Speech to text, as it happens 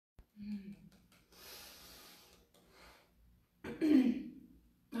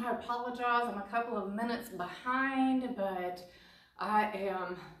I apologize, I'm a couple of minutes behind, but I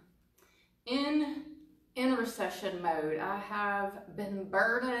am in intercession mode. I have been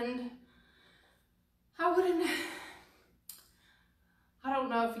burdened. I don't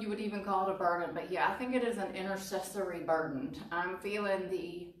know if you would even call it a burden, but yeah, I think it is an intercessory burden. I'm feeling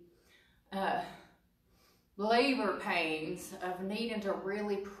the labor pains of needing to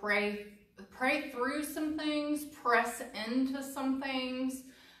really pray through some things, press into some things.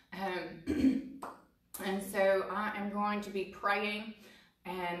 And so I am going to be praying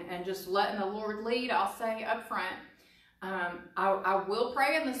and just letting the Lord lead. I'll say up front, I will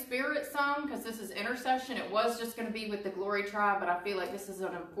pray in the Spirit some, because this is intercession. It was just going to be with the Glory Tribe, but I feel like this is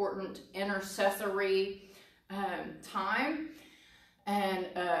an important intercessory time and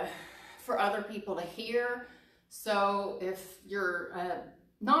for other people to hear. So if you're a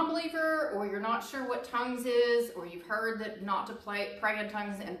non-believer, or you're not sure what tongues is, or you've heard that not to pray in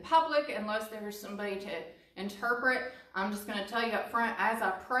tongues in public unless there's somebody to interpret, I'm just going to tell you up front, as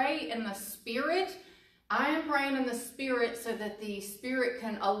I pray in the Spirit, I am praying in the Spirit so that the Spirit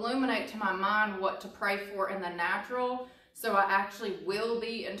can illuminate to my mind what to pray for in the natural. So I actually will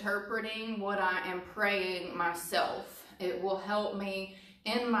be interpreting what I am praying myself. It will help me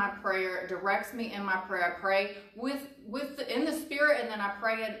in my prayer. It directs me in my prayer. I pray in the Spirit, and then I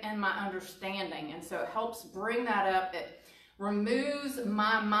pray in my understanding. And so it helps bring that up. It removes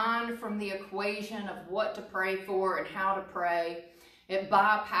my mind from the equation of what to pray for and how to pray. It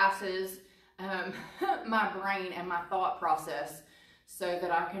bypasses my brain and my thought process so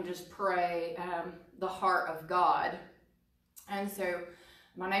that I can just pray the heart of God. And so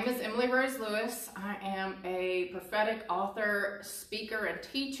my name is Emily Rose Lewis. I am a prophetic author, speaker, and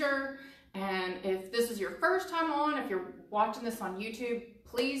teacher. And if this is your first time on, if you're watching this on YouTube,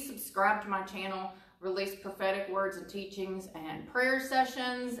 please subscribe to my channel. Release prophetic words and teachings and prayer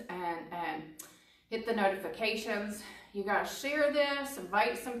sessions, and hit the notifications. You guys share this,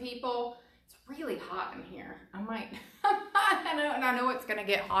 invite some people. It's really hot in here. I know it's gonna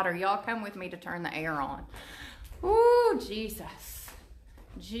get hotter. Y'all come with me to turn the air on. Ooh, Jesus.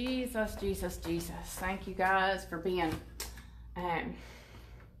 Jesus, Jesus, Jesus. Thank you guys for being, I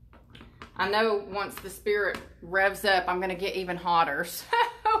know once the Spirit revs up, I'm going to get even hotter. So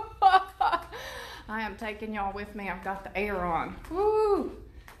I am taking y'all with me. I've got the air on. Woo!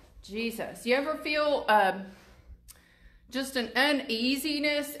 Jesus. You ever feel just an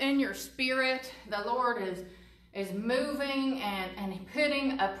uneasiness in your spirit? The Lord is moving and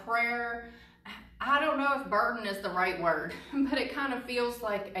putting a prayer. I don't know if burden is the right word, but it kind of feels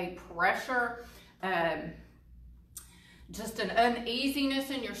like a pressure, just an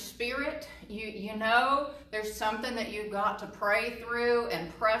uneasiness in your spirit. You know there's something that you've got to pray through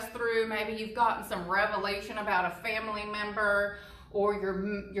and press through. Maybe you've gotten some revelation about a family member, or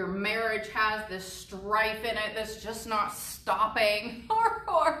your marriage has this strife in it that's just not stopping,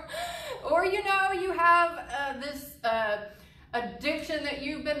 or you know, you have this addiction that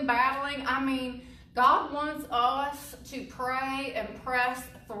you've been battling. I mean, God wants us to pray and press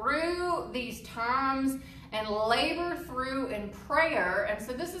through these times and labor through in prayer. And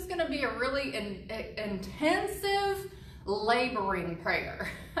so this is going to be a really intensive laboring prayer.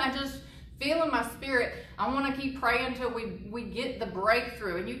 I just feel in my spirit, I want to keep praying until we get the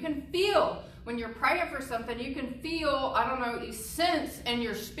breakthrough. And you can feel, when you're praying for something, you can feel, I don't know, you sense in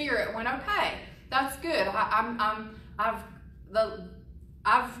your spirit when, okay, that's good.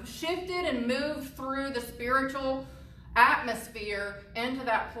 I've shifted and moved through the spiritual atmosphere into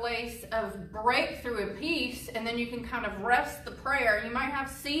that place of breakthrough and peace, and then you can kind of rest the prayer. You might have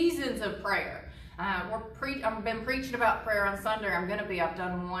seasons of prayer. I've been preaching about prayer on Sunday. I've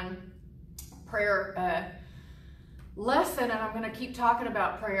done one prayer lesson, and I'm going to keep talking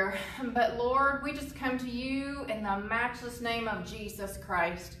about prayer. But Lord, we just come to you in the matchless name of Jesus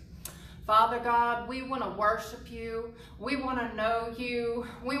Christ. Father God, we want to worship you. We want to know you.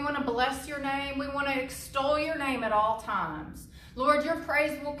 We want to bless your name. We want to extol your name at all times. Lord, your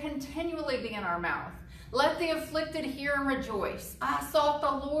praise will continually be in our mouth. Let the afflicted hear and rejoice. I sought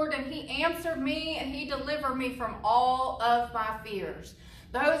the Lord, and he answered me, and he delivered me from all of my fears.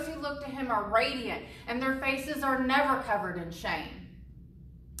 Those who look to him are radiant, and their faces are never covered in shame.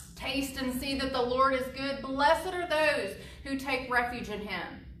 Taste and see that the Lord is good. Blessed are those who take refuge in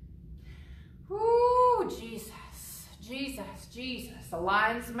him. Ooh, Jesus, Jesus, Jesus. The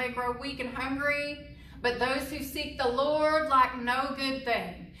lions may grow weak and hungry, but those who seek the Lord lack no good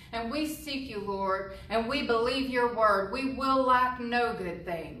thing. And we seek you, Lord, and we believe your word. We will lack no good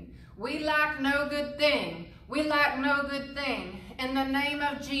thing. We lack no good thing. We lack no good thing in the name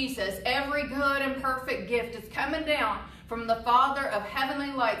of Jesus. Every good and perfect gift is coming down from the Father of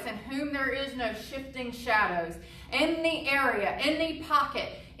heavenly lights, in whom there is no shifting shadows. Any area, any pocket,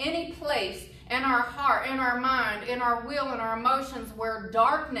 any place in our heart, in our mind, in our will, in our emotions where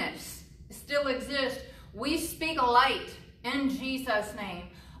darkness still exists, we speak light in Jesus' name.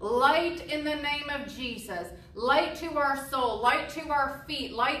 Light in the name of Jesus. Light to our soul, light to our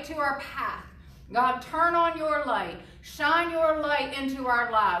feet, light to our path. God, turn on your light. Shine your light into our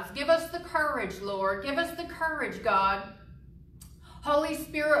lives. Give us the courage, Lord. Give us the courage, God. Holy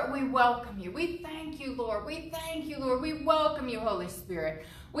Spirit, we welcome you. We thank you, Lord. We thank you, Lord. We welcome you, Holy Spirit.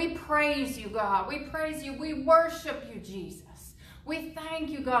 We praise you, God. We praise you. We worship you, Jesus. We thank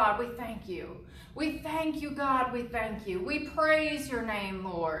you, God. We thank you. We thank you, God. We thank you. We praise your name,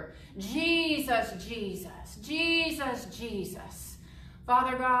 Lord. Jesus, Jesus, Jesus, Jesus.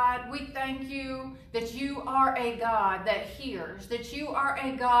 Father God, we thank you that you are a God that hears, that you are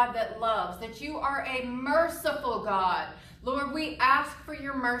a God that loves, that you are a merciful God. Lord, we ask for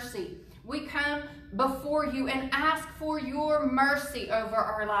your mercy. We come before you and ask for your mercy over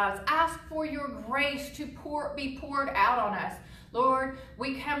our lives. Ask for your grace to be poured out on us. Lord,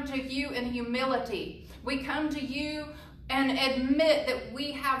 we come to you in humility. We come to you and admit that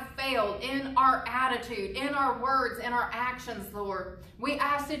we have failed in our attitude, in our words, in our actions, Lord. We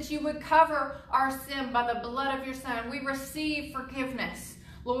ask that you would cover our sin by the blood of your Son. We receive forgiveness.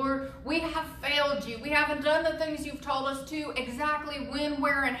 Lord, we have failed you. We haven't done the things you've told us to exactly when,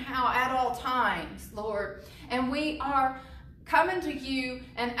 where, and how at all times, Lord. And we are coming to you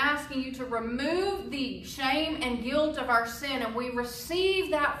and asking you to remove the shame and guilt of our sin, and we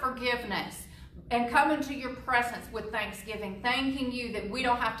receive that forgiveness and come into your presence with thanksgiving, thanking you that we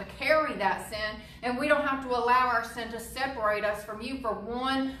don't have to carry that sin and we don't have to allow our sin to separate us from you for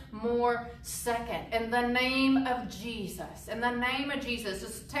one more second. In the name of Jesus, in the name of Jesus,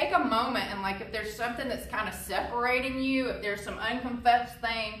 just take a moment and if there's something that's kind of separating you, if there's some unconfessed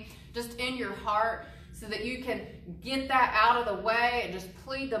thing just in your heart, so that you can get that out of the way and just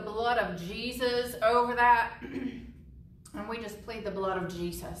plead the blood of Jesus over that. And we just plead the blood of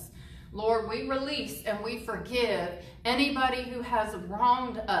Jesus. Lord, we release and we forgive anybody who has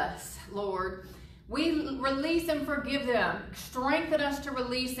wronged us, Lord. We release and forgive them. Strengthen us to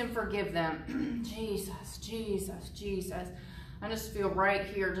release and forgive them. Jesus, Jesus, Jesus. I just feel right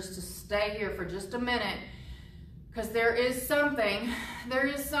here just to stay here for just a minute, because there is something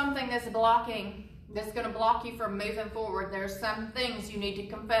that's going to block you from moving forward. There's some things you need to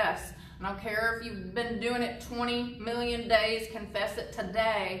confess. I don't care if you've been doing it 20 million days, confess it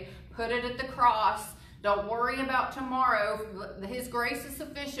today. Put it at the cross. Don't worry about tomorrow. His grace is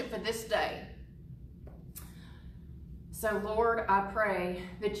sufficient for this day. So, Lord, I pray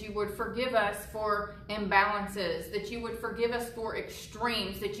that you would forgive us for imbalances, that you would forgive us for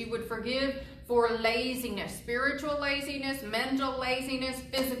extremes, that you would forgive for laziness, spiritual laziness, mental laziness,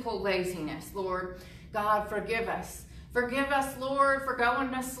 physical laziness, Lord. God, forgive us. Forgive us, Lord, for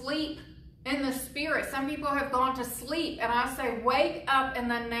going to sleep in the spirit. Some people have gone to sleep, and I say, wake up in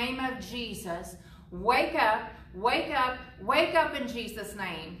the name of Jesus. Wake up, wake up, wake up in Jesus'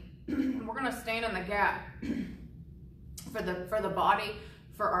 name. We're going to stand in the gap for the body,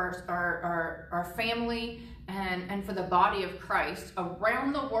 for our family, and for the body of Christ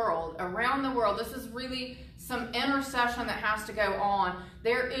around the world. Around the world. This is really some intercession that has to go on.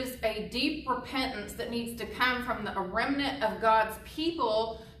 There is a deep repentance that needs to come from the remnant of God's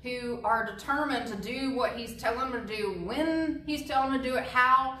people who are determined to do what he's telling them to do, when he's telling them to do it,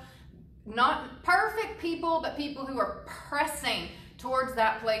 how. Not perfect people, but people who are pressing towards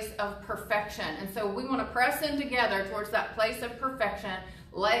that place of perfection. And so we want to press in together towards that place of perfection.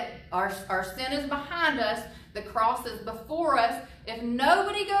 Let our sin is behind us. The cross is before us. If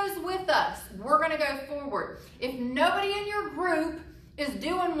nobody goes with us, we're going to go forward. If nobody in your group is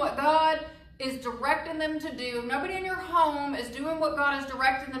doing what God is directing them to do, if nobody in your home is doing what God is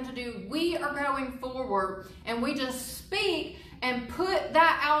directing them to do, we are going forward, and we just speak and put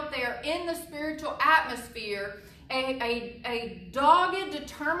that out there in the spiritual atmosphere, a dogged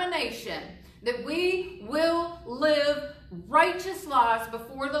determination that we will live righteous lives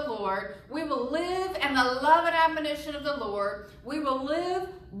before the Lord. We will live in the love and admonition of the Lord. We will live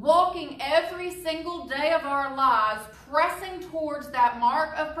walking every single day of our lives, pressing towards that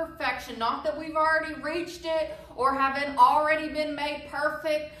mark of perfection. Not that we've already reached it or haven't already been made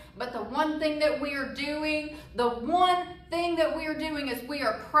perfect, but the one thing that we are doing, is we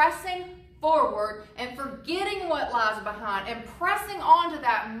are pressing forward and forgetting what lies behind and pressing on to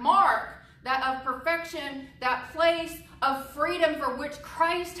that mark, that of perfection, that place of freedom for which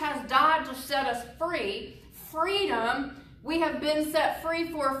Christ has died to set us free. Freedom We have been set free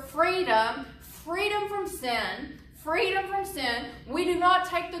for freedom, freedom from sin, freedom from sin. We do not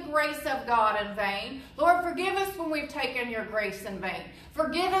take the grace of God in vain. Lord, forgive us when we've taken your grace in vain.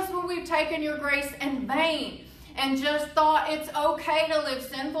 Forgive us when we've taken your grace in vain and just thought it's okay to live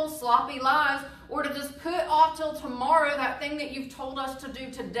sinful, sloppy lives, or to just put off till tomorrow that thing that you've told us to do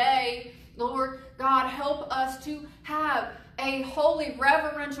today. Lord God, help us to have a holy,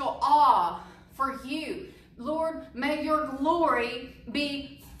 reverential awe for you. Lord, may your glory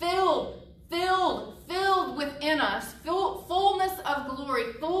be filled within us. Fullness of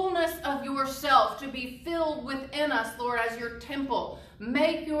glory, fullness of yourself to be filled within us, Lord, as your temple.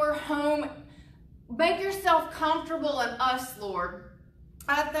 Make your home, make yourself comfortable in us, Lord.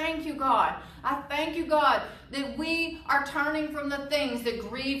 I thank you, God. I thank you, God, that we are turning from the things that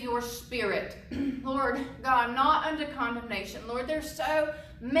grieve your spirit. Lord God, not unto condemnation. Lord, there's so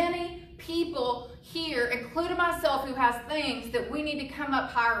many people here, including myself, who has things that we need to come up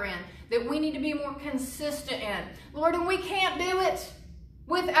higher in, that we need to be more consistent in. Lord, and we can't do it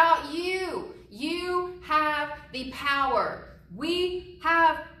without you. You have the power. We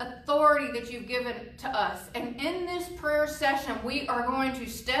have authority that you've given to us. And in this prayer session, we are going to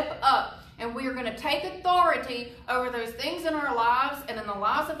step up and we are going to take authority over those things in our lives and in the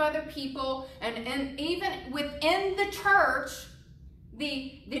lives of other people, and even within the church,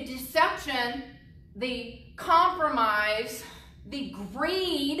 the deception, the compromise, the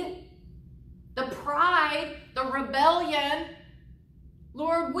greed, the pride, the rebellion.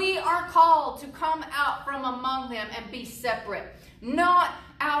 Lord, we are called to come out from among them and be separate, not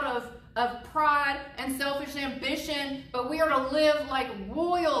out of pride and selfish ambition, but we are to live like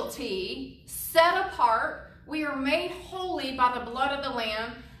royalty, set apart. We are made holy by the blood of the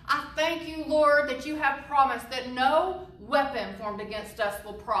Lamb. I thank you, Lord, that you have promised that no weapon formed against us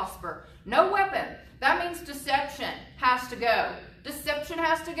will prosper. No weapon. That means deception has to go. Deception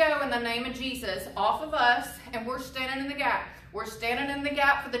has to go in the name of Jesus off of us, and we're standing in the gap. We're standing in the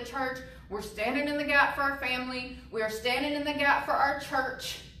gap for the church. We're standing in the gap for our family. We are standing in the gap for our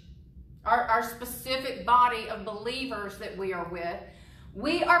church, our specific body of believers that we are with.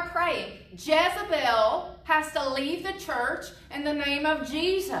 We are praying. Jezebel has to leave the church in the name of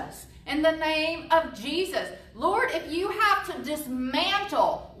Jesus. In the name of Jesus. Lord, if you have to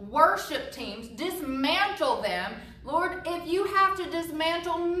dismantle worship teams, dismantle them. Lord, if you have to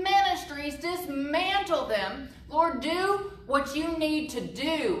dismantle ministries, dismantle them. Lord, do what you need to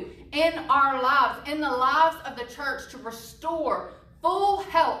do in our lives, in the lives of the church, to restore full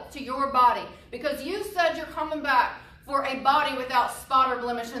health to your body. Because you said you're coming back for a body without spot or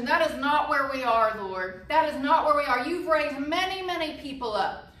blemish. And that is not where we are, Lord. That is not where we are. You've raised many, many people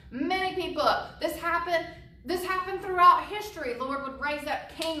up. Many people up. This happened throughout history. The Lord would raise up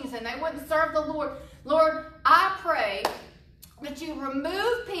kings and they wouldn't serve the Lord. Lord, I pray that you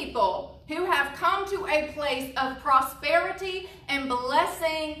remove people who have come to a place of prosperity and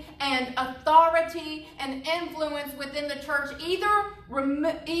blessing and authority and influence within the church.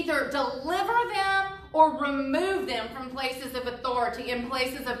 Either deliver them or remove them from places of authority and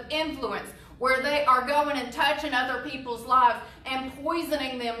places of influence, where they are going and touching other people's lives and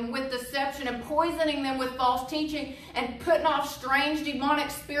poisoning them with deception and poisoning them with false teaching and putting off strange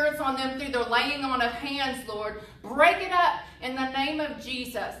demonic spirits on them through the laying on of hands, Lord. Break it up in the name of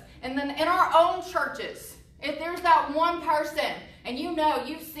Jesus. And then in our own churches, if there's that one person and you know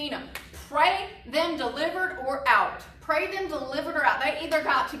you've seen them, pray them delivered or out. Pray them delivered or out. They either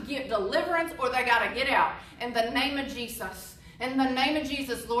got to get deliverance or they got to get out in the name of Jesus. In the name of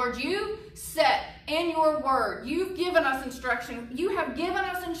Jesus, Lord, you set in your word, you've given us instruction. You have given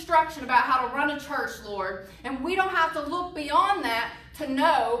us instruction about how to run a church, Lord. And we don't have to look beyond that to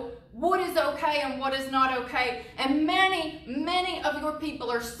know what is okay and what is not okay. And many, many of your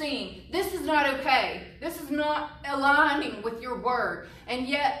people are seeing this is not okay. This is not aligning with your word. And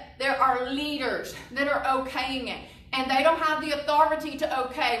yet there are leaders that are okaying it. And they don't have the authority to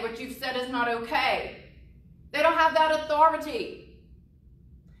okay what you've said is not okay. They don't have that authority.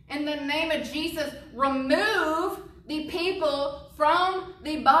 In the name of Jesus, remove the people from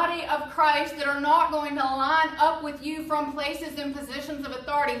the body of Christ that are not going to line up with you from places and positions of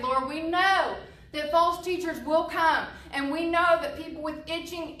authority. Lord, we know that false teachers will come, and we know that people with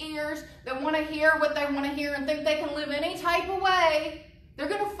itching ears that want to hear what they want to hear and think they can live any type of way, they're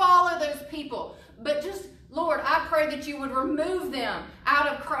going to follow those people. But just, Lord, I pray that you would remove them out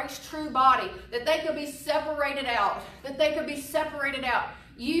of Christ's true body, that they could be separated out, that they could be separated out.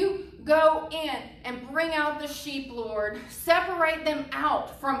 You go in and bring out the sheep, Lord. Separate them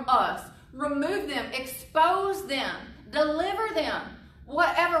out from us. Remove them. Expose them. Deliver them.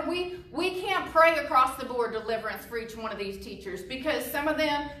 whatever. We can't pray across the board deliverance for each one of these teachers, because some of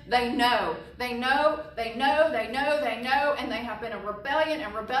them, they know, and they have been in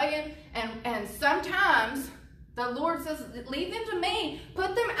rebellion, and sometimes the Lord says, leave them to me.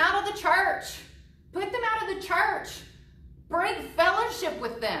 Put them out of the church. Put them out of the church. Break fellowship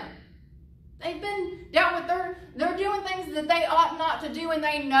with them. They've been dealt with. They're doing things that they ought not to do, and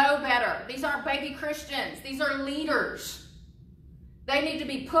they know better. These aren't baby Christians. These are leaders. They need to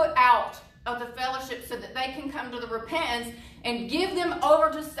be put out of the fellowship so that they can come to the repentance and give them over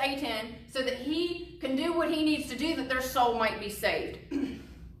to Satan so that he can do what he needs to do, that their soul might be saved.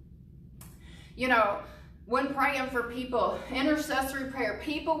 You know, when praying for people, intercessory prayer,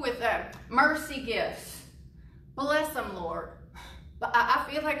 people with mercy gifts, bless them, Lord. But I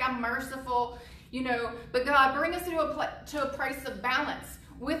feel like I'm merciful, you know, but God, bring us to a place of balance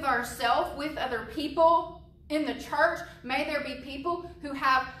with ourselves, with other people in the church. May there be people who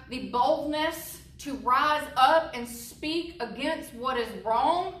have the boldness to rise up and speak against what is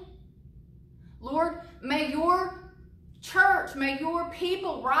wrong. Lord, may your church, may your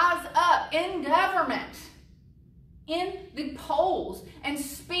people rise up in government, in the polls, and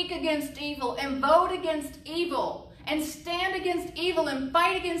speak against evil and vote against evil and stand against evil and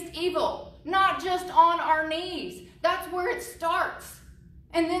fight against evil, not just on our knees. That's where it starts.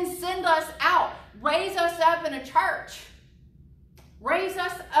 And then send us out. Raise us up in a church. Raise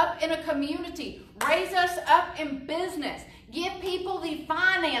us up in a community. Raise us up in business. Give people the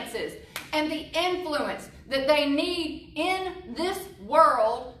finances and the influence that they need in this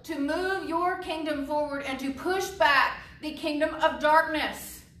world to move your kingdom forward and to push back the kingdom of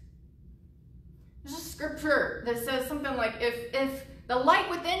darkness. There's a scripture that says something like, if the light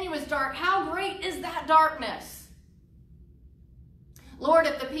within you is dark, how great is that darkness? Lord,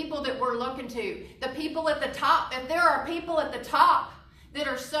 if the people that we're looking to, the people at the top, if there are people at the top that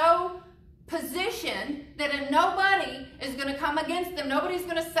are so positioned that nobody is going to come against them, nobody's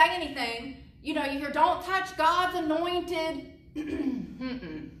going to say anything. You know, you hear, don't touch God's anointed.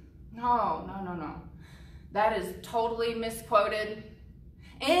 No. That is totally misquoted.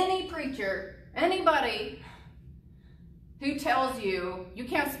 Any preacher, anybody who tells you, you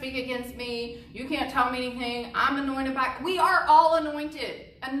can't speak against me, you can't tell me anything, I'm anointed by, we are all anointed.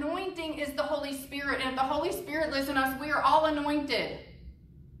 Anointing is the Holy Spirit, and if the Holy Spirit lives in us, we are all anointed.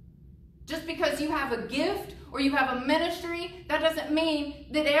 Just because you have a gift or you have a ministry, that doesn't mean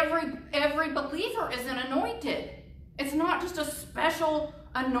that every believer is an anointed. It's not just a special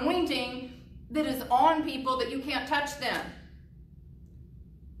anointing that is on people that you can't touch them.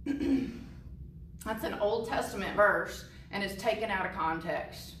 That's an Old Testament verse and is taken out of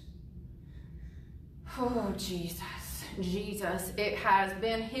context. Oh, Jesus. It has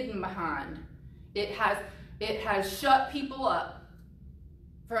been hidden behind. It has shut people up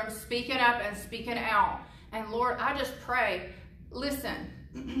from speaking up and speaking out. And Lord, I just pray,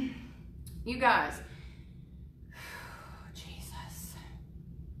 listen, you guys, Jesus,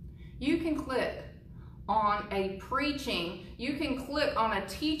 you can click on a preaching, you can click on a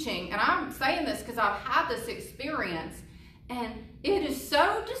teaching, and I'm saying this because I've had this experience, and it is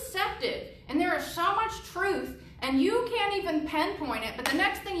so deceptive, and there is so much truth, and you can't even pinpoint it, but the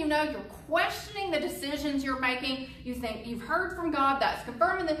next thing you know, you're questioning the decisions you're making. You think you've heard from God, that's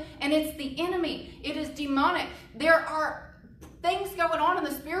confirming that, and it's the enemy. It is demonic. There are things going on in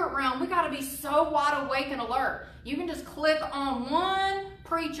the spirit realm. We got to be so wide awake and alert. You can just click on one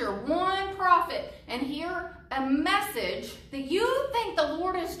preacher, one prophet, and hear a message that you think the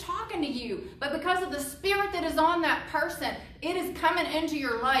Lord is talking to you, but because of the spirit that is on that person, it is coming into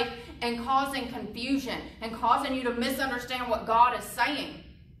your life and causing confusion and causing you to misunderstand what God is saying.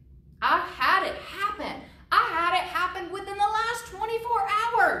 I've had it happen. I had it happen within the last 24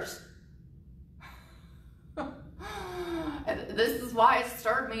 hours. This is why it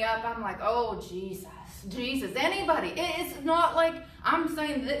stirred me up. I'm like, oh, Jesus, anybody. It's not like I'm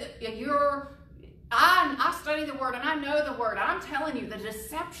saying that I study the word and I know the word. I'm telling you, the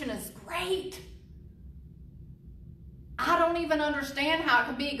deception is great. I don't even understand how it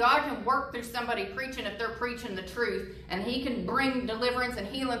can be. God can work through somebody preaching if they're preaching the truth, and he can bring deliverance and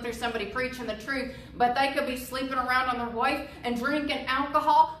healing through somebody preaching the truth, but they could be sleeping around on their wife and drinking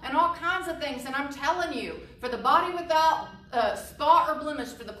alcohol and all kinds of things. And I'm telling you, for the body without spot or blemish,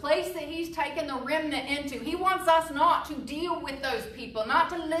 for the place that he's taken the remnant into, he wants us not to deal with those people, not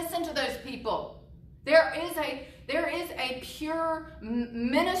to listen to those people. There are pure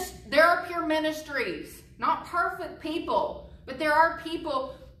ministries. Not perfect people, but there are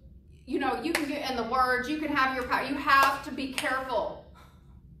people, you know, you can get in the words, you can have your power. You have to be careful.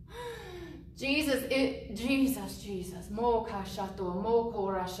 Jesus. Mo kashato, mo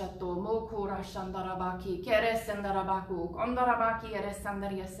korashato, mo korashandarabaki, keresendarabaku, kondarabaki,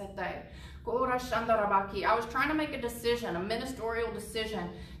 eresandariasete, korashandarabaki. I was trying to make a decision, a ministerial decision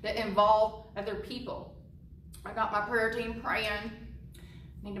that involved other people. I got my prayer team praying. I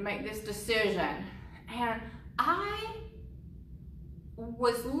need to make this decision. And I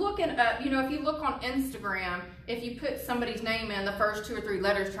was looking up, if you look on Instagram, if you put somebody's name in the first 2 or 3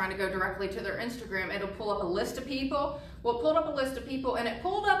 letters trying to go directly to their Instagram, it'll pull up a list of people. Well, it pulled up a list of people, and it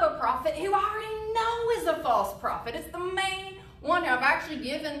pulled up a prophet who I already know is a false prophet. It's the main one. I've actually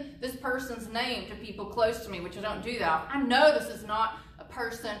given this person's name to people close to me, which I don't do that. I know this is not a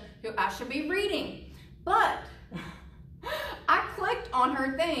person who I should be reading. But I clicked on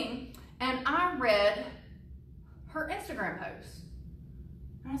her thing, and I read her Instagram post.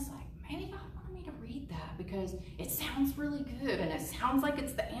 And I was like, maybe God wanted me to read that because it sounds really good and it sounds like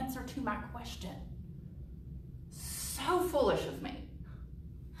it's the answer to my question. So foolish of me.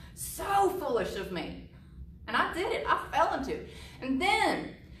 So foolish of me. And I did it. I fell into it. And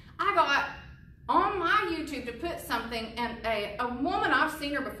then I got on my YouTube to put something, and a woman, I've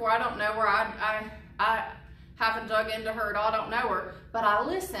seen her before. I don't know her. I haven't dug into her at all. I don't know her. But I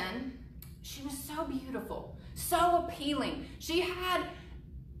listened. She was so beautiful. So appealing. She had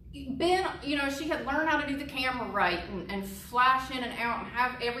been, she had learned how to do the camera right and flash in and out and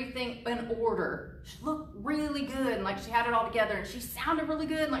have everything in order. She looked really good and like she had it all together, and she sounded really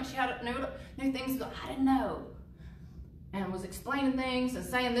good and like she had knew things that I didn't know, and was explaining things and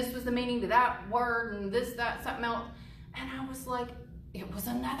saying this was the meaning to that word and this, that, something else. And I was like, it was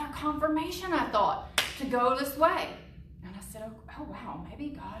another confirmation, I thought, to go this way. And I said, oh wow,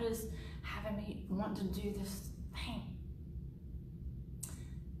 maybe God is having me want to do this thing.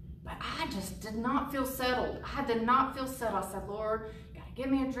 But I just did not feel settled. I did not feel settled. I said, Lord, you gotta give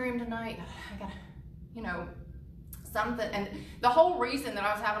me a dream tonight. I gotta, something. And the whole reason that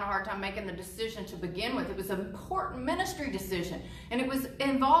I was having a hard time making the decision to begin with, it was an important ministry decision. And it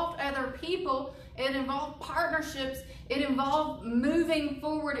involved other people. It involved partnerships. It involved moving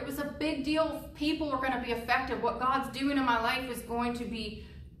forward. It was a big deal. People were going to be affected. What God's doing in my life is going to be,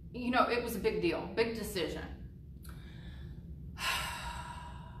 it was a big deal, big decision.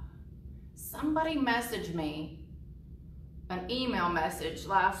 Somebody messaged me an email message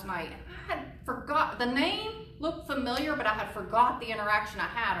last night. I had forgot, the name looked familiar, but I had forgot the interaction I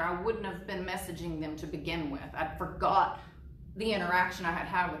had, or I wouldn't have been messaging them to begin with. I'd forgot the interaction I had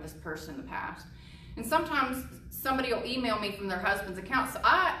had with this person in the past. And sometimes somebody will email me from their husband's account. So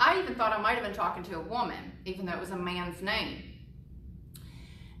I even thought I might have been talking to a woman, even though it was a man's name.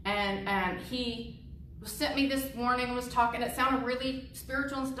 And he sent me this morning and was talking. It sounded really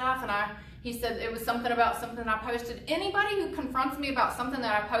spiritual and stuff, and he said it was something about something I posted. Anybody who confronts me about something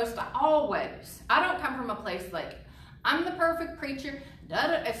that I post, I don't come from a place like, I'm the perfect preacher.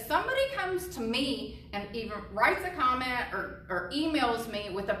 If somebody comes to me and even writes a comment or emails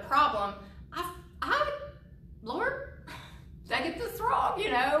me with a problem, Lord, did I get this wrong,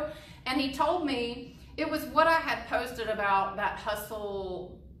 And he told me it was what I had posted about that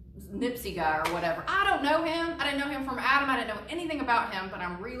hustle Nipsey guy or whatever. I don't know him. I didn't know him from Adam. I didn't know anything about him, but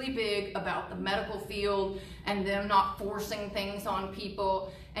I'm really big about the medical field and them not forcing things on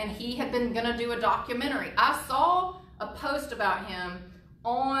people. And he had been gonna do a documentary. I saw a post about him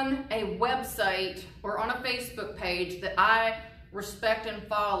on a website or on a Facebook page that I respect and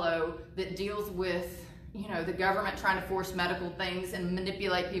follow that deals with, the government trying to force medical things and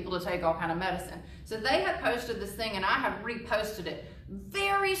manipulate people to take all kind of medicine. So they had posted this thing, and I had reposted it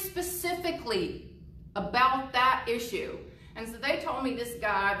very specifically about that issue. And so they told me this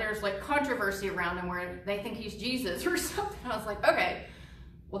guy, there's like controversy around him where they think he's Jesus or something. I was like, okay,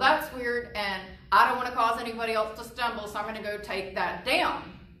 well that's weird, and I don't want to cause anybody else to stumble, so I'm going to go take that down.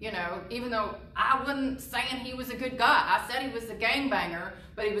 Even though I wasn't saying he was a good guy. I said he was a gangbanger,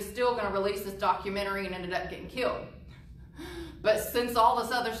 but he was still going to release this documentary and ended up getting killed. But since all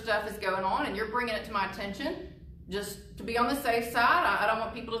this other stuff is going on and you're bringing it to my attention, just to be on the safe side, I don't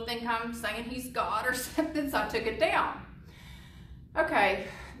want people to think I'm saying he's God or something, so I took it down. Okay,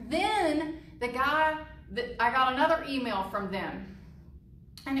 then I got another email from them,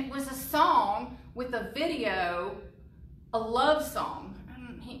 and it was a song with a video, a love song.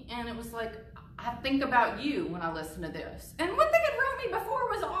 And it was like, I think about you when I listen to this. And what they had wrote me before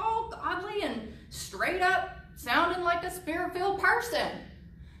was all godly and straight up sounding like a spirit-filled person.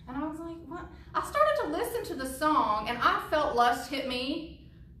 And I was like, what? I started to listen to the song, and I felt lust hit me.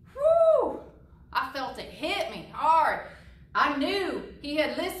 Woo! I felt it hit me hard. I knew he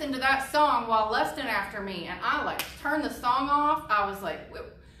had listened to that song while lusting after me, and I turned the song off. I was like,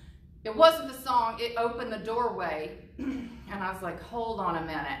 it wasn't the song, it opened the doorway. And I was like, hold on a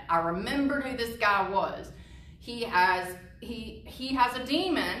minute. I remembered who this guy was. He has a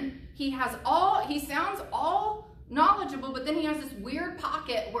demon. He sounds all knowledgeable, but then he has this weird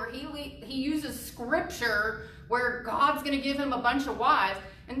pocket where he uses scripture where God's going to give him a bunch of wives.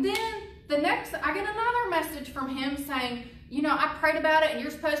 And then I get another message from him saying, you know, I prayed about it and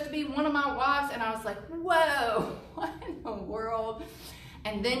you're supposed to be one of my wives. And I was like, whoa, what in the world?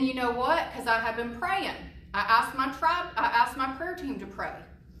 And then you know what? Because I have been praying. I asked my prayer team to pray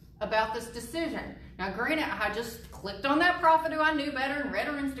about this decision. Now, granted, I just clicked on that prophet who I knew better and read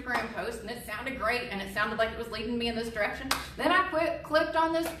her Instagram post, and it sounded great, and it sounded like it was leading me in this direction. Then I clicked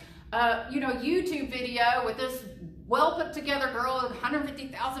on this, YouTube video with this well put together girl with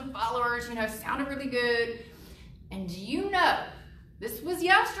 150,000 followers, sounded really good. And do you know, this was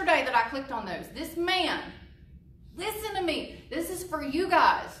yesterday that I clicked on those. This man, listen to me. This is for you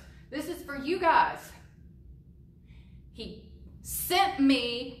guys. This is for you guys. He sent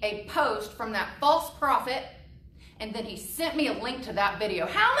me a post from that false prophet, and then he sent me a link to that video.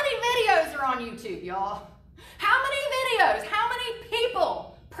 How many videos are on YouTube, y'all? How many videos? How many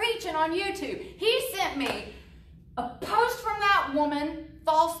people preaching on YouTube? He sent me a post from that woman,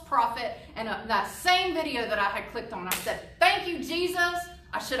 false prophet, and that same video that I had clicked on. I said, thank you, Jesus.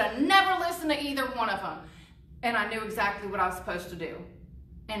 I should have never listened to either one of them. And I knew exactly what I was supposed to do.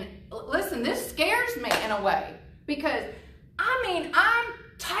 And listen, this scares me in a way, because I'm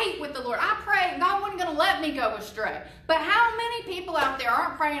tight with the Lord. I pray and God wasn't going to let me go astray. But how many people out there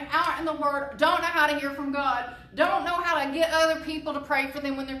aren't praying, out in the Word, don't know how to hear from God, don't know how to get other people to pray for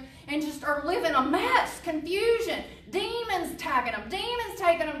them and just are living a mess, confusion, demons tagging them, demons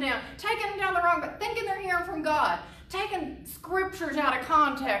taking them down the wrong, but thinking they're hearing from God, taking scriptures out of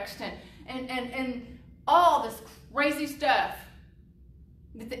context and all this crazy stuff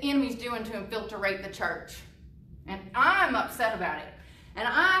that the enemy's doing to infiltrate the church. And I'm upset about it. And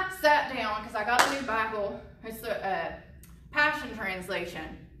I sat down because I got a new Bible. It's the Passion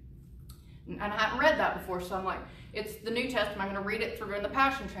Translation. And I hadn't read that before, so I'm like, it's the New Testament. I'm going to read it through in the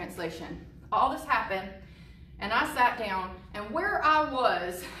Passion Translation. All this happened, and I sat down, and where I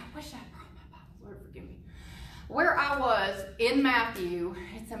was, I wish I had brought my Bible, Lord forgive me. Where I was in Matthew,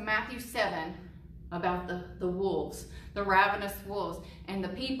 it's in Matthew 7, about the wolves, the ravenous wolves, and the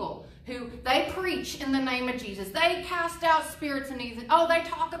people who they preach in the name of Jesus. They cast out spirits and these. Oh, they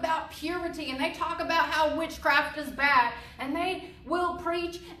talk about purity, and they talk about how witchcraft is bad, and they will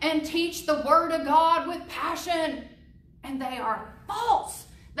preach and teach the word of God with passion. And they are false.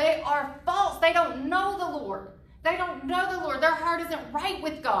 They are false. They don't know the Lord. They don't know the Lord. Their heart isn't right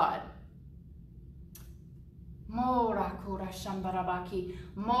with God.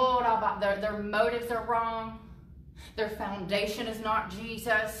 Their motives are wrong. Their foundation is not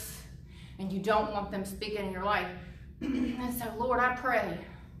Jesus. And you don't want them speaking in your life. And so, Lord, I pray,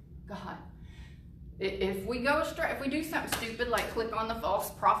 God, if we go astray, if we do something stupid like click on the false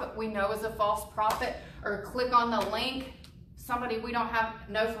prophet we know is a false prophet, or click on the link, somebody we don't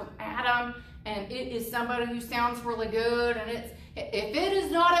know from Adam, and it is somebody who sounds really good, and if it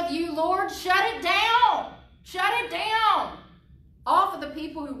is not of you, Lord, shut it down. Shut it down off of the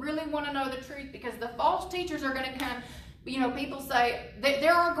people who really want to know the truth, because the false teachers are going to come. People say that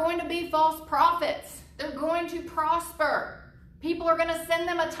there are going to be false prophets. They're going to prosper. People are going to send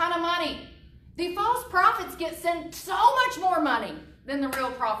them a ton of money. The false prophets get sent so much more money than the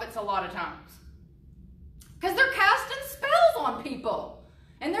real prophets a lot of times, because they're casting spells on people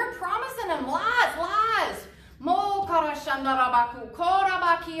and they're promising them lies.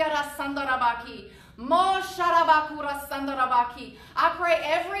 I pray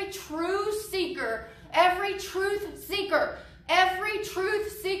every truth seeker, every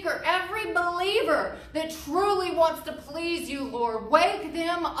every believer that truly wants to please you, Lord, wake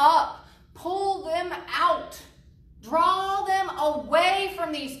them up, pull them out, draw them away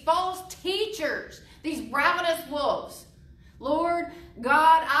from these false teachers, these ravenous wolves. Lord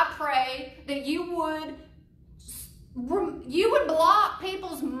God, I pray that you would block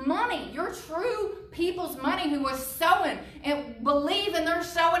people's money, your true people's money who are sowing and believe and they're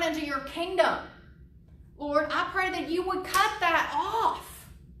sowing into your kingdom. Lord, I pray that you would cut that off.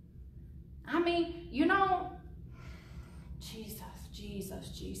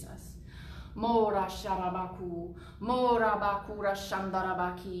 Jesus. Mora sharabaku, mora bakura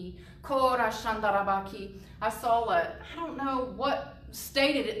shandarabaki, kora shandarabaki. I saw I don't know what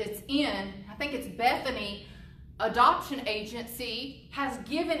state it's in. I think it's Bethany Adoption Agency has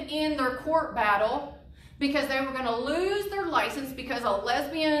given in their court battle because they were going to lose their license because a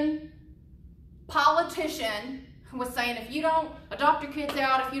lesbian politician was saying, if you don't adopt your kids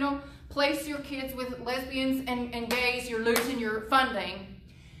out, if you don't place your kids with lesbians and gays, you're losing your funding.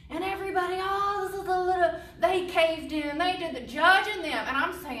 And everybody, oh, this is a little, they caved in, they did the judging them. And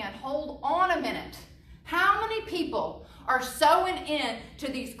I'm saying, hold on a minute. How many people are sowing in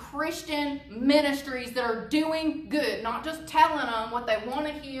to these Christian ministries that are doing good, not just telling them what they want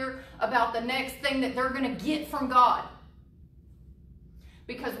to hear about the next thing that they're going to get from God?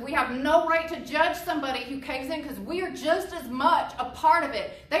 Because we have no right to judge somebody who caves in, because we are just as much a part of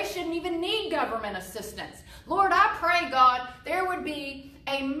it. They shouldn't even need government assistance. Lord, I pray, God, there would be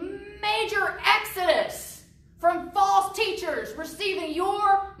a major exodus from false teachers receiving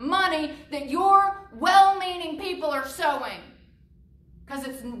your money that your well-meaning people are sowing. Because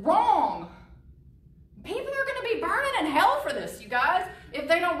it's wrong. People are going to be burning in hell for this, you guys, if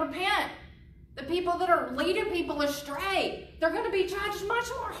they don't repent. The people that are leading people astray, they're going to be judged much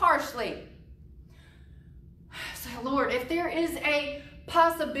more harshly. So, Lord, if there is a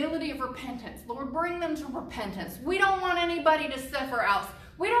possibility of repentance, Lord, bring them to repentance. We don't want anybody to suffer else.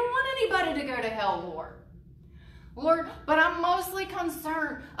 We don't want anybody to go to hell, Lord. Lord, but I'm mostly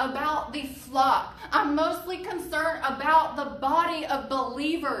concerned about the flock. I'm mostly concerned about the body of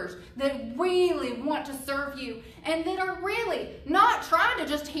believers that really want to serve you and that are really not trying to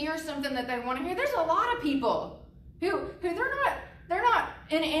just hear something that they want to hear. There's a lot of people who they're not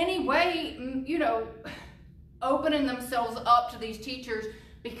in any way, opening themselves up to these teachers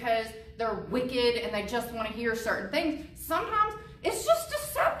because they're wicked and they just want to hear certain things. Sometimes it's just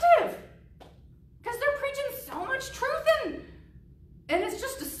deceptive. Because they're preaching so much truth and it's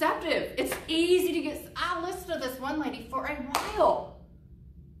just deceptive. It's easy to get. I listened to this one lady for a while.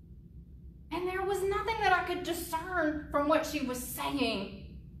 And there was nothing that I could discern from what she was saying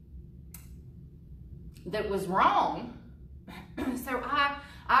that was wrong. So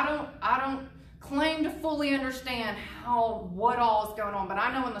I don't claim to fully understand what all is going on, but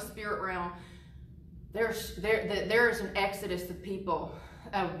I know in the spirit realm there is an exodus of people,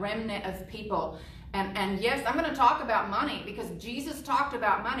 a remnant of people. And yes, I'm going to talk about money because Jesus talked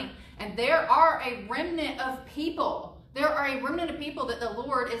about money. And there are a remnant of people. There are a remnant of people that the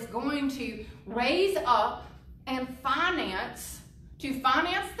Lord is going to raise up and finance, to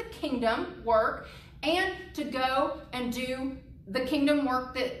finance the kingdom work and to go and do the kingdom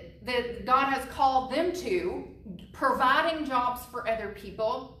work that God has called them to, providing jobs for other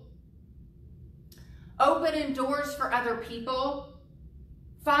people, opening doors for other people,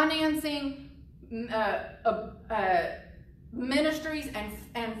 financing ministries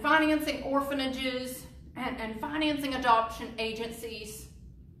and financing orphanages and financing adoption agencies.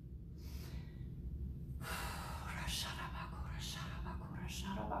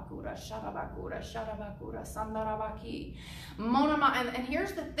 And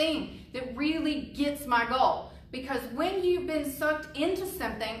here's the thing that really gets my goal. Because when you've been sucked into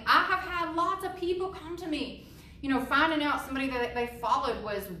something, I have had lots of people come to me, finding out somebody that they followed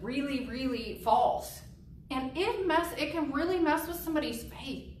was really, really false. And it can really mess with somebody's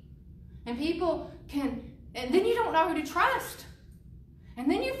faith. And and then you don't know who to trust. And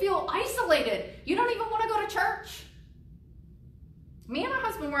then you feel isolated. You don't even want to go to church. Me and my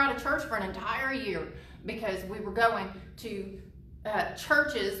husband were out of church for an entire year because we were going to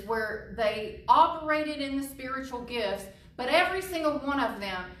churches where they operated in the spiritual gifts, but every single one of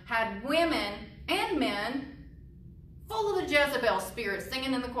them had women and men full of the Jezebel spirit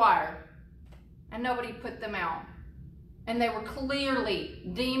singing in the choir, and nobody put them out. And they were clearly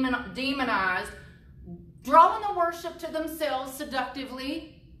demonized, drawing the worship to themselves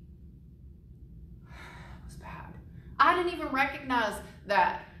seductively. It was bad. I didn't even recognize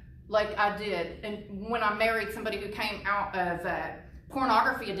that like I did. And when I married somebody who came out of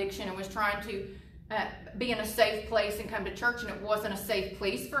pornography addiction and was trying to be in a safe place and come to church, and it wasn't a safe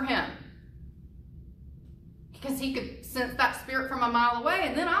place for him. Because he could sense that spirit from a mile away,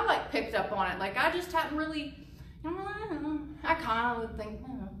 and then I picked up on it. I just hadn't really, I kind of would think,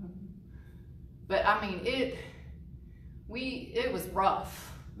 but I mean, it was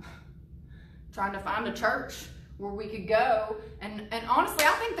rough trying to find a church where we could go. And honestly,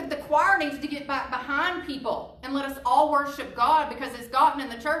 I think that the choir needs to get back behind people and let us all worship God, because it's gotten in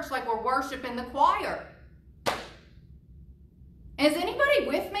the church like we're worshiping the choir. Is anybody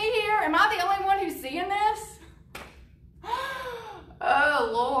with me here? Am I the only one who's seeing this? Oh,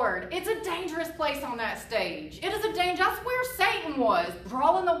 Lord. It's a dangerous place on that stage. It is a danger. That's where Satan was,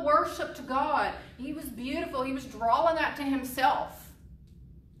 drawing the worship to God. He was beautiful. He was drawing that to himself.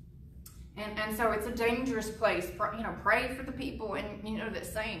 And so it's a dangerous place. Pray for the people that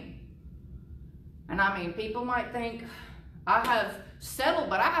sing. And I mean, people might think I have settled,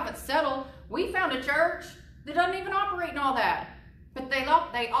 but I haven't settled. We found a church that doesn't even operate in all that. But they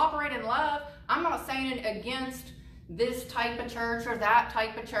operate in love. I'm not saying it against this type of church or that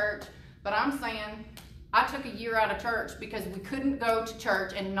type of church, but I'm saying I took a year out of church because we couldn't go to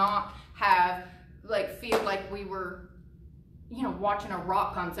church and not have, like, feel like we were, you know, watching a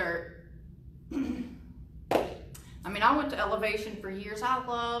rock concert. I mean, I went to Elevation for years. I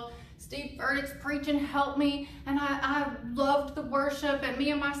love Steve Furtick's preaching, helped me, and I loved the worship, and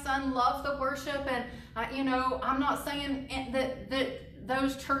me and my son loved the worship, and you know, I'm not saying that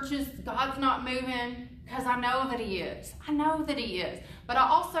those churches, God's not moving, because I know that he is. I know that he is. But I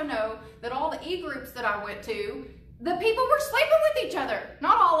also know that all the e-groups that I went to, the people were sleeping with each other.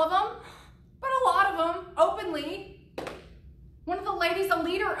 Not all of them, but a lot of them, openly. One of the ladies, a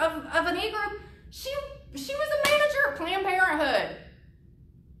leader of an e-group, she was a manager at Planned Parenthood.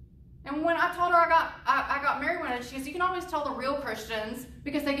 And when I told her I got married one day, she goes, you can always tell the real Christians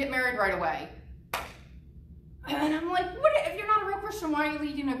because they get married right away. And I'm like, what, if you're not a real Christian, why are you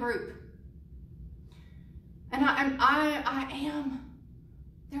leading a group? And I am.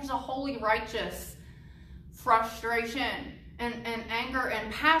 There's a holy righteous frustration and anger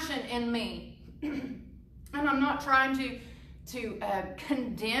and passion in me. And I'm not trying to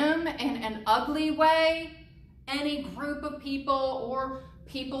condemn in an ugly way any group of people or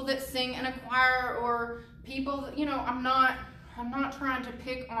people that sing in a choir or people that, you know, I'm not trying to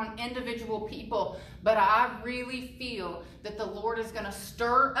pick on individual people, but I really feel that the Lord is going to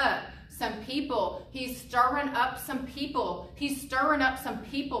stir up some people. He's stirring up some people. He's stirring up some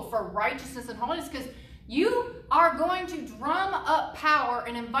people for righteousness and holiness, because you are going to drum up power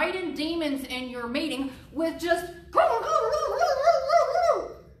and inviting demons in your meeting with just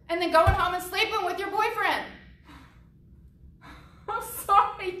and then going home and sleeping with your boyfriend. I'm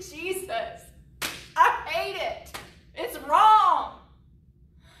sorry, Jesus. I hate it. It's wrong.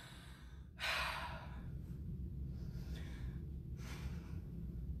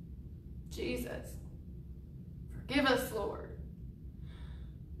 Jesus, forgive us, Lord.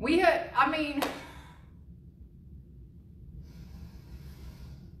 I mean,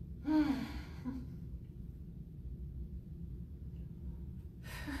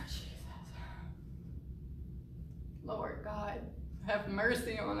 Jesus. Lord God, have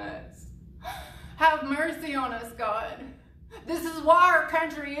mercy on us. Have mercy on us, God. This is why our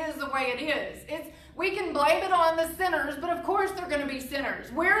country is the way it is. We can blame it on the sinners, but of course they're going to be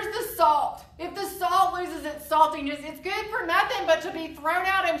sinners. Where's the salt? If the salt loses its saltiness, it's good for nothing but to be thrown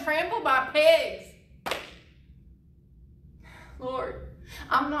out and trampled by pigs. Lord,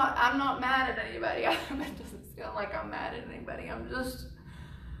 I'm not mad at anybody. It doesn't feel like I'm mad at anybody. I'm just,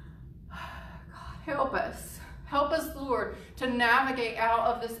 God, help us. Help us, Lord, to navigate out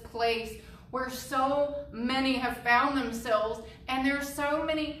of this place where so many have found themselves, and there's so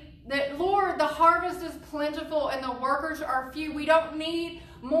many that, Lord, the harvest is plentiful and the workers are few. We don't need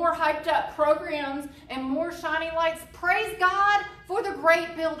more hyped up programs and more shiny lights. Praise God for the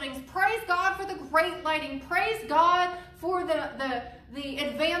great buildings. Praise God for the great lighting. Praise God for the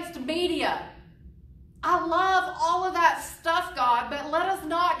advanced media. I love all of that stuff, God, but let us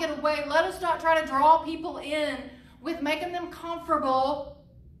not get away. Let us not try to draw people in with making them comfortable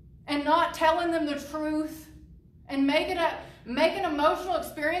and not telling them the truth and making emotional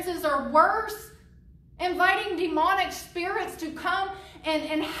experiences, or worse, inviting demonic spirits to come and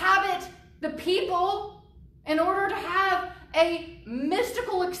inhabit the people in order to have a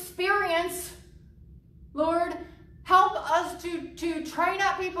mystical experience. Lord, help us to train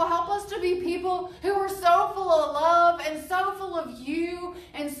up people. Help us to be people who are so full of love and so full of you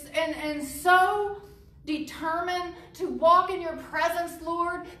and so determined to walk in your presence,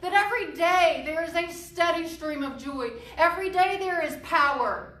 Lord, that every day there is a steady stream of joy. Every day there is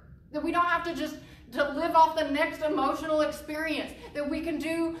power, that we don't have to just to live off the next emotional experience, that we can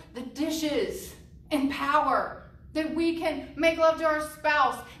do the dishes in power, that we can make love to our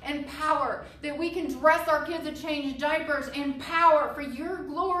spouse in power, that we can dress our kids and change diapers in power for your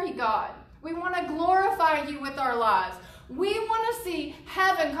glory, God. We want to glorify you with our lives. We want to see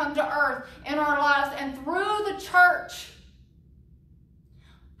heaven come to earth in our lives and through the church.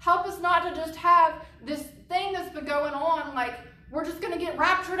 Help us not to just have this thing that's been going on, like we're just going to get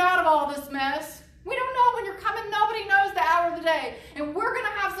raptured out of all this mess. We don't know when you're coming. Nobody knows the hour of the day. And we're going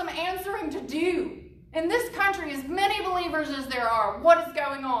to have some answering to do. In this country, as many believers as there are, what is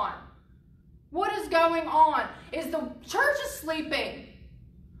going on? What is going on? Is the church is sleeping?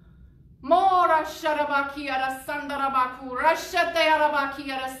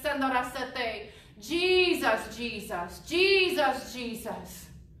 Jesus, Jesus, Jesus, Jesus.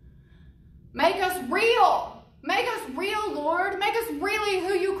 Make us real. Make us real, Lord. Make us really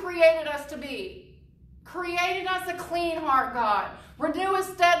who you created us to be. Create in us a clean heart, God. Renew a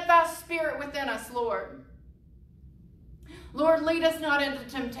steadfast spirit within us, Lord. Lord, lead us not into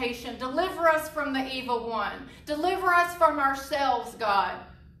temptation. Deliver us from the evil one. Deliver us from ourselves, God.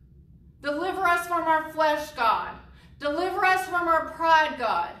 Deliver us from our flesh, God. Deliver us from our pride,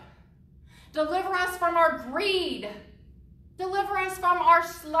 God. Deliver us from our greed. Deliver us from our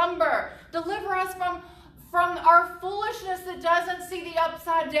slumber. Deliver us from our foolishness that doesn't see the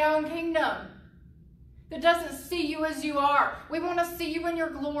upside down kingdom. That doesn't see you as you are. We want to see you in your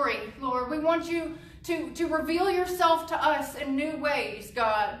glory, Lord. We want you to reveal yourself to us in new ways,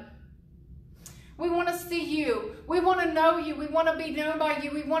 God. We want to see you. We want to know you. We want to be known by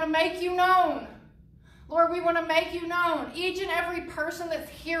you. We want to make you known. Lord, we want to make you known. Each and every person that's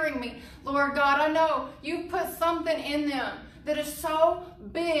hearing me, Lord God, I know you've put something in them that is so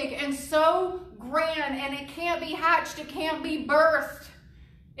big and so grand, and it can't be hatched. It can't be birthed.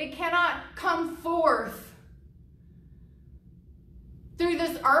 It cannot come forth through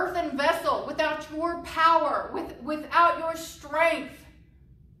this earthen vessel without your power, without your strength,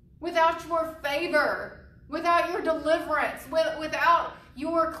 without your favor, without your deliverance, without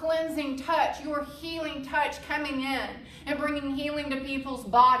your cleansing touch, your healing touch coming in and bringing healing to people's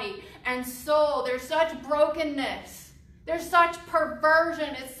body and soul. There's such brokenness. There's such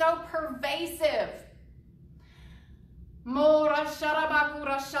perversion. It's so pervasive. Mora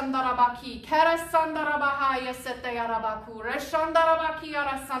sharabakura shandarabaki, kara sandarabahaya setayarabaku, reshandarabaki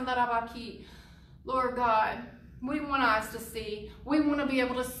ara sandarabaki. Lord God, we want eyes to see. We want to be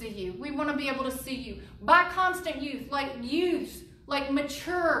able to see you. We want to be able to see you by constant youth, like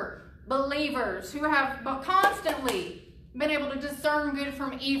mature believers who have constantly been able to discern good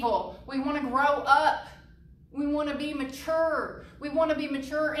from evil. We want to grow up. We want to be mature. We want to be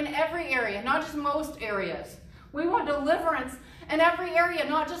mature in every area, not just most areas. We want deliverance in every area,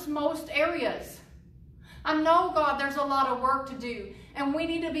 not just most areas. I know, God, there's a lot of work to do, and we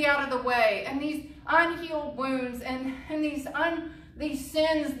need to be out of the way. And these unhealed wounds and these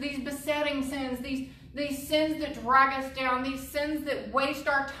sins, these besetting sins, these sins that drag us down, these sins that waste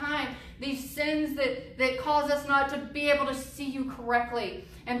our time, these sins that cause us not to be able to see you correctly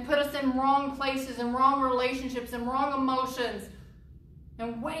and put us in wrong places and wrong relationships and wrong emotions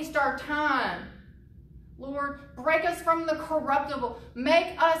and waste our time. Lord, break us from the corruptible.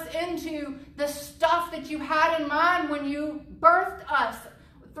 Make us into the stuff that you had in mind when you birthed us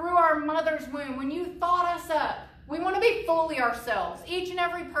through our mother's womb, when you thought us up. We want to be fully ourselves, each and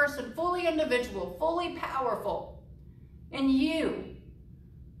every person, fully individual, fully powerful in you,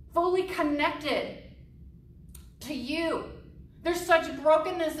 fully connected to you. There's such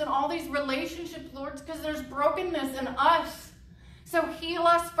brokenness in all these relationships, Lord, because there's brokenness in us. So heal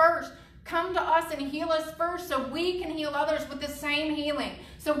us first. Come to us and heal us first so we can heal others with the same healing.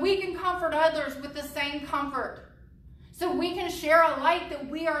 So we can comfort others with the same comfort. So we can share a light that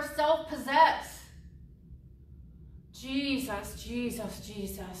we ourselves possess. Jesus, Jesus,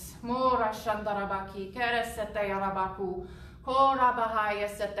 Jesus. Mora shandarabaki, keresete yarabaku, kora bahaya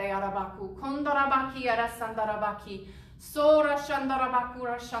sete yarabaku, kondarabaki yarasandarabaki, sora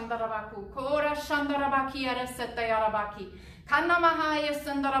shandarabaku, shandarabaku, kora shandarabaki yarasete yarabaki. Kanamahaya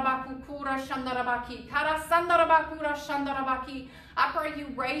sandarabaku kura shandarabaki. Kara sandarabakura shandarabaki. I pray you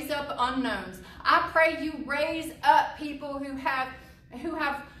raise up unknowns. I pray you raise up people who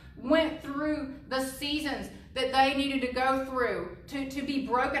have went through the seasons that they needed to go through to be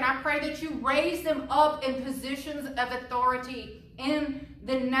broken. I pray that you raise them up in positions of authority in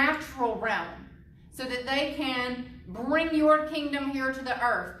the natural realm so that they can bring your kingdom here to the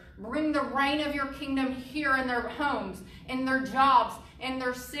earth. Bring the reign of your kingdom here in their homes, in their jobs, in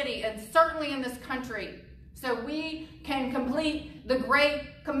their city, and certainly in this country. So we can complete the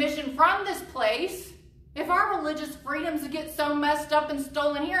Great Commission from this place. If our religious freedoms get so messed up and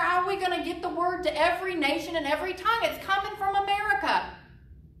stolen here, how are we going to get the word to every nation and every tongue? It's coming from America.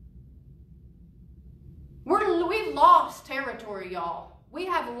 We've lost territory, y'all. We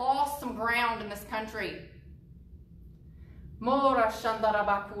have lost some ground in this country. Mora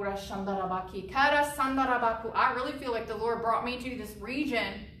shandarabakura shandarabaki, kara sandarabaku. I really feel like the Lord brought me to this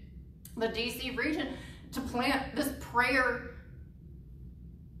region, the DC region, to plant this prayer.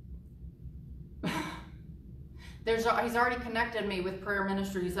 He's already connected me with prayer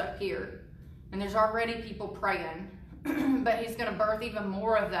ministries up here, and there's already people praying, but he's going to birth even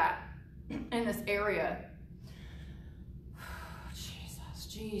more of that in this area.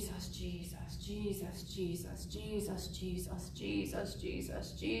 Jesus, Jesus, Jesus, Jesus, Jesus, Jesus, Jesus,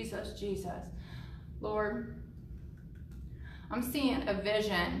 Jesus, Jesus, Jesus. Lord, I'm seeing a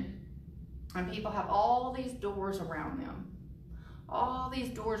vision, and people have all these doors around them. All these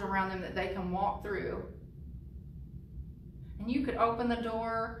doors around them that they can walk through and you could open the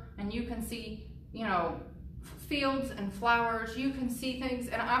door and you can see, you know, fields and flowers. You can see things,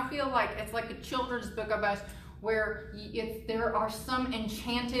 and I feel like it's like a children's book almost, where there are some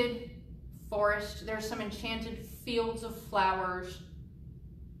enchanted forest, there's some enchanted fields of flowers.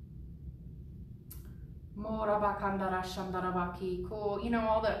 Cool. You know,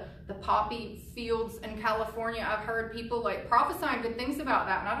 all the poppy fields in California. I've heard people like prophesying good things about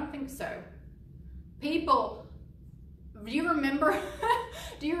that, and I don't think so. People, do you remember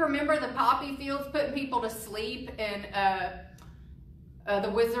the poppy fields putting people to sleep in The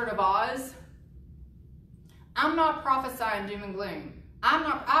Wizard of Oz? I'm not prophesying doom and gloom.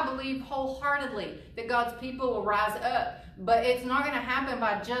 I believe wholeheartedly that God's people will rise up, but it's not going to happen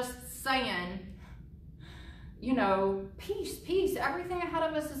by just saying, you know, peace, peace, everything ahead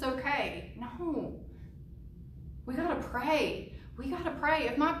of us is okay. No. We got to pray. We got to pray.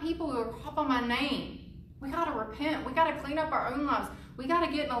 If my people who are called by my name, we got to repent. We got to clean up our own lives. We got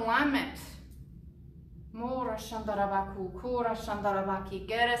to get in alignment. I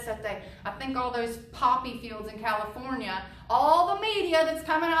think all those poppy fields in California, all the media that's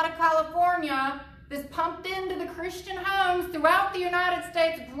coming out of California, that's pumped into the Christian homes throughout the United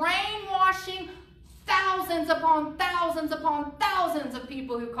States, brainwashing thousands upon thousands upon thousands of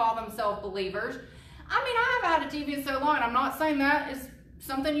people who call themselves believers. I mean, I haven't had a TV in so long. I'm not saying that is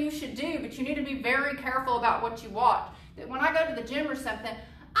something you should do, but you need to be very careful about what you watch. That when I go to the gym or something,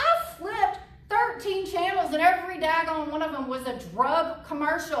 I flipped 13 channels, and every daggone one of them was a drug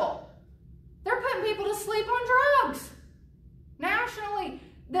commercial. They're putting people to sleep on drugs. Nationally,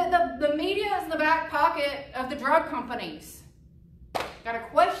 the media is in the back pocket of the drug companies. Got a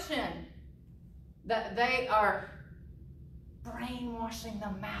question that they are brainwashing the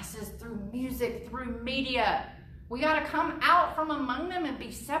masses through music, through media. We got to come out from among them and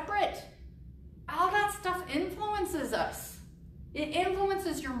be separate. All that stuff influences us. It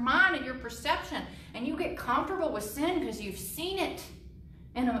influences your mind and your perception, and you get comfortable with sin because you've seen it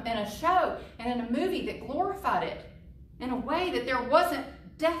in a show and in a movie that glorified it in a way that there wasn't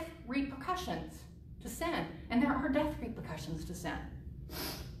death repercussions to sin, and there are death repercussions to sin.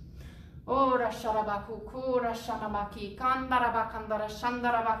 I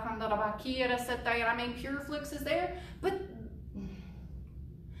mean, Pureflix is there, but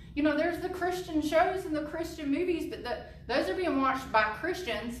you know, there's the Christian shows and the Christian movies, but those are being watched by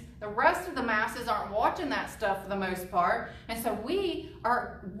Christians. The rest of the masses aren't watching that stuff for the most part, and so it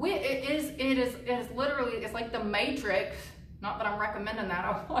is literally, it's like the Matrix. Not that I'm recommending that.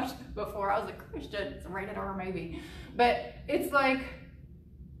 I watched it before I was a Christian. It's a rated R movie, but it's like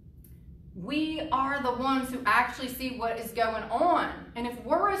we are the ones who actually see what is going on, and if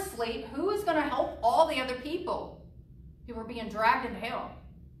we're asleep, who is going to help all the other people who are being dragged into hell?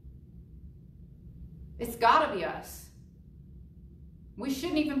 It's got to be us. We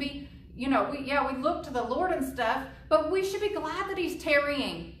shouldn't even be, you know, we look to the Lord and stuff, but we should be glad that He's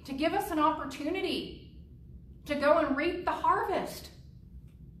tarrying to give us an opportunity to go and reap the harvest.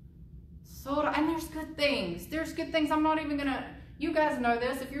 So, and there's good things. There's good things. I'm not even going to, you guys know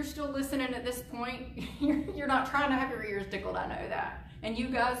this. If you're still listening at this point, you're not trying to have your ears tickled. I know that. And you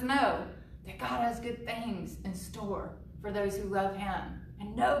guys know that God has good things in store for those who love Him.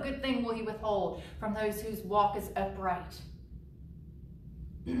 And no good thing will He withhold from those whose walk is upright.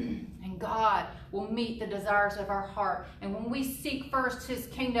 And God will meet the desires of our heart. And when we seek first His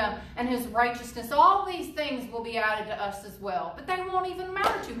kingdom and His righteousness, all these things will be added to us as well. But they won't even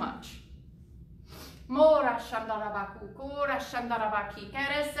matter too much.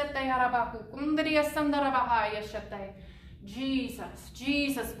 Jesus,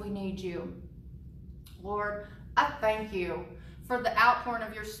 Jesus, we need You. Lord, I thank You for the outpouring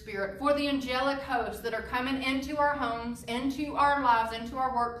of Your Spirit, for the angelic hosts that are coming into our homes, into our lives, into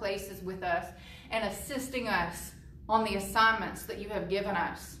our workplaces with us, and assisting us on the assignments that You have given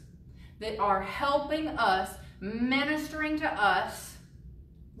us, that are helping us, ministering to us,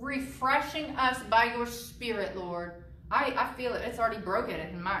 refreshing us by Your Spirit, Lord. I feel it. It's already broken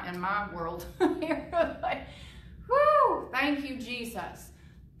in my world. Like, whoo! Thank You, Jesus.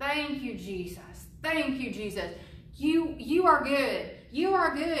 Thank You, Jesus. Thank You, Jesus. You are good. You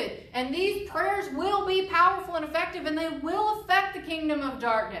are good. And these prayers will be powerful and effective, and they will affect the kingdom of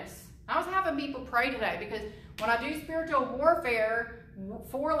darkness. I was having people pray today, because when I do spiritual warfare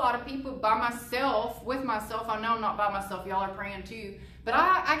for a lot of people, by myself, with myself, I know I'm not by myself. Y'all are praying too. But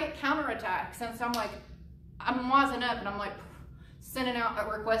I get counterattacks. And so I'm wising up, and I'm like sending out a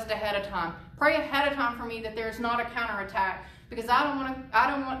request ahead of time. Pray ahead of time for me that there's not a counterattack, because I don't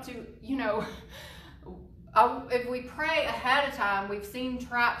want to, you know, if we pray ahead of time, we've seen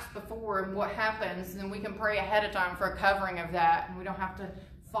traps before and what happens, and we can pray ahead of time for a covering of that, and we don't have to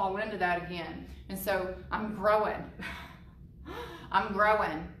fall into that again. And so I'm growing. I'm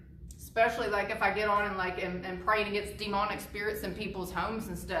growing. Especially like if I get on and praying against demonic spirits in people's homes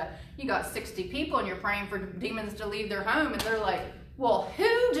and stuff. You got 60 people and you're praying for demons to leave their home, and they're like, well,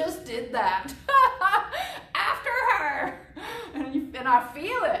 who just did that? After her. And I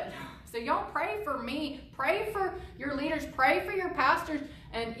feel it. So y'all pray for me, pray for your leaders, pray for your pastors,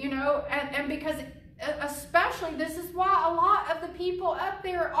 and and because especially this is why a lot of the people up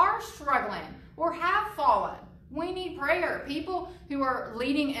there are struggling or have fallen. We need prayer. People who are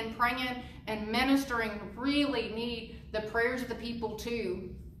leading and praying and ministering really need the prayers of the people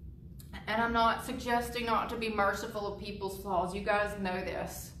too. And I'm not suggesting not to be merciful of people's flaws. You guys know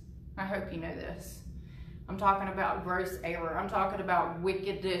this. I hope you know this. I'm talking about gross error. I'm talking about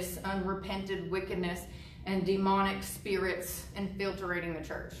wickedness, unrepented wickedness, and demonic spirits infiltrating the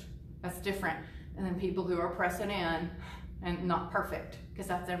church. That's different than people who are pressing in and not perfect, because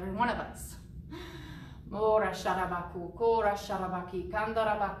that's every one of us. Those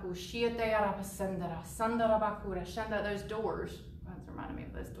doors. That's reminding me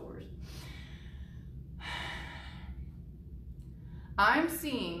of those doors. I'm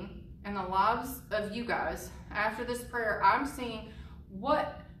seeing in the lives of you guys after this prayer, I'm seeing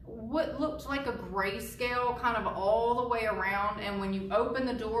what looked like a grayscale kind of all the way around, and when you open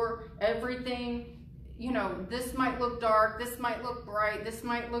the door, everything, this might look dark, this might look bright, this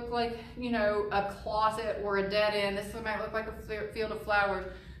might look like, a closet or a dead end, this might look like a field of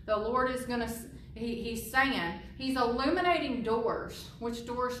flowers. The Lord is going to, he's saying, he's illuminating doors, which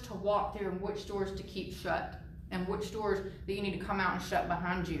doors to walk through and which doors to keep shut, and which doors that you need to come out and shut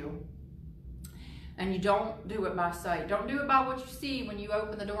behind you. And you don't do it by sight. Don't do it by what you see when you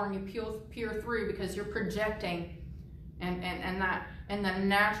open the door and you peer through, because you're projecting, and the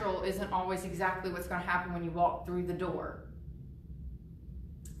natural isn't always exactly what's going to happen when you walk through the door.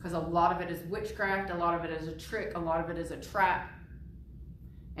 Because a lot of it is witchcraft, a lot of it is a trick, a lot of it is a trap.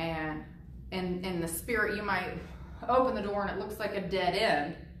 And in the spirit, you might open the door and it looks like a dead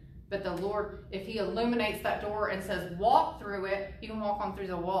end. But the Lord, if he illuminates that door and says, walk through it, you can walk on through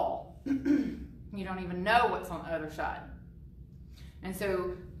the wall. You don't even know what's on the other side. And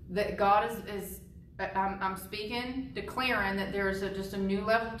so that God I'm speaking, declaring that there's just a new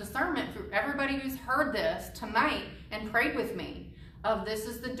level of discernment for everybody who's heard this tonight and prayed with me of this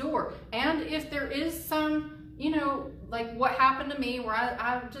is the door. And if there is some, like what happened to me where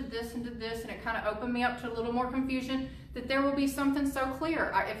I did this and it kind of opened me up to a little more confusion, that there will be something so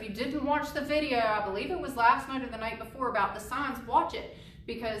clear. If you didn't watch the video, I believe it was last night or the night before, about the signs, watch it,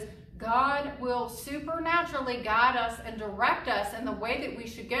 because God will supernaturally guide us and direct us in the way that we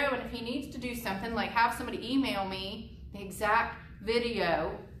should go. And if he needs to do something, like have somebody email me the exact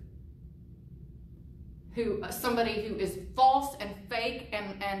video, somebody who is false and fake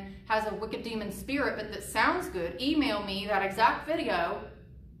and has a wicked demon spirit, but that sounds good, email me that exact video.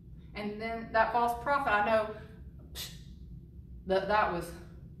 And then that false prophet, I know that was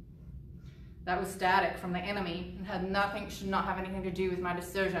static from the enemy and should not have anything to do with my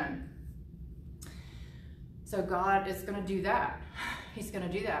decision. So God is going to do that. He's going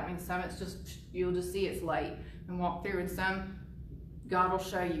to do that. I mean, some it's just, you'll just see it's light and walk through, and some God will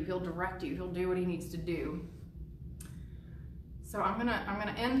show you. He'll direct you. He'll do what he needs to do. So I'm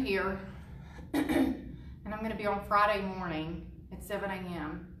gonna end here, and I'm gonna be on Friday morning at 7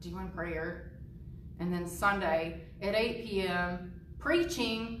 a.m. doing prayer, and then Sunday at 8 p.m.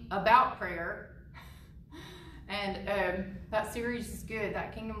 preaching about prayer. And that series is good.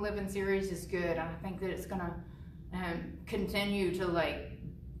 That Kingdom Living series is good. And I think that it's going to continue to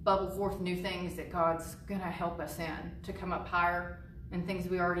bubble forth new things that God's going to help us in, to come up higher in things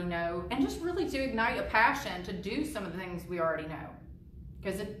we already know, and just really to ignite a passion to do some of the things we already know.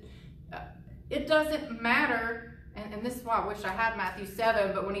 Because it doesn't matter, and this is why I wish I had Matthew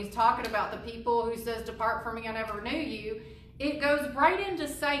 7, but when he's talking about the people who says, depart from me, I never knew you, it goes right into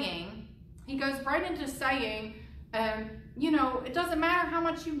saying, it doesn't matter how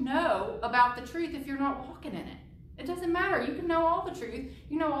much you know about the truth if you're not walking in it. It doesn't matter. You can know all the truth.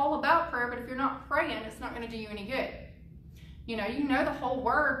 You know all about prayer, but if you're not praying, it's not going to do you any good. You know the whole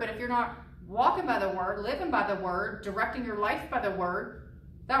word, but if you're not walking by the word, living by the word, directing your life by the word,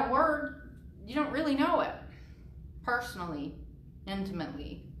 that word, you don't really know it personally,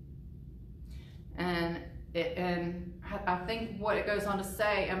 intimately. And I think what it goes on to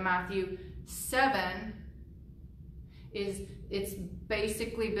say in Matthew 7 is it's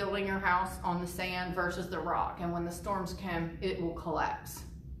basically building your house on the sand versus the rock. And when the storms come, it will collapse.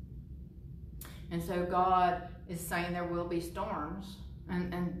 And so God is saying there will be storms.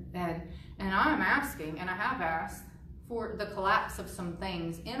 And I'm asking, and I have asked, for the collapse of some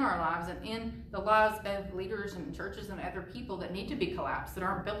things in our lives and in the lives of leaders and churches and other people that need to be collapsed, that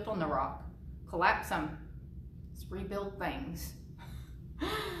aren't built on the rock. Collapse them. Let's rebuild things.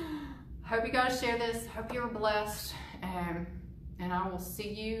 Hope you guys share this. Hope you're blessed. And I will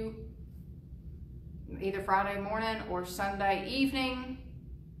see you either Friday morning or Sunday evening.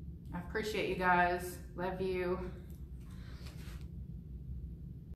 I appreciate you guys. Love you.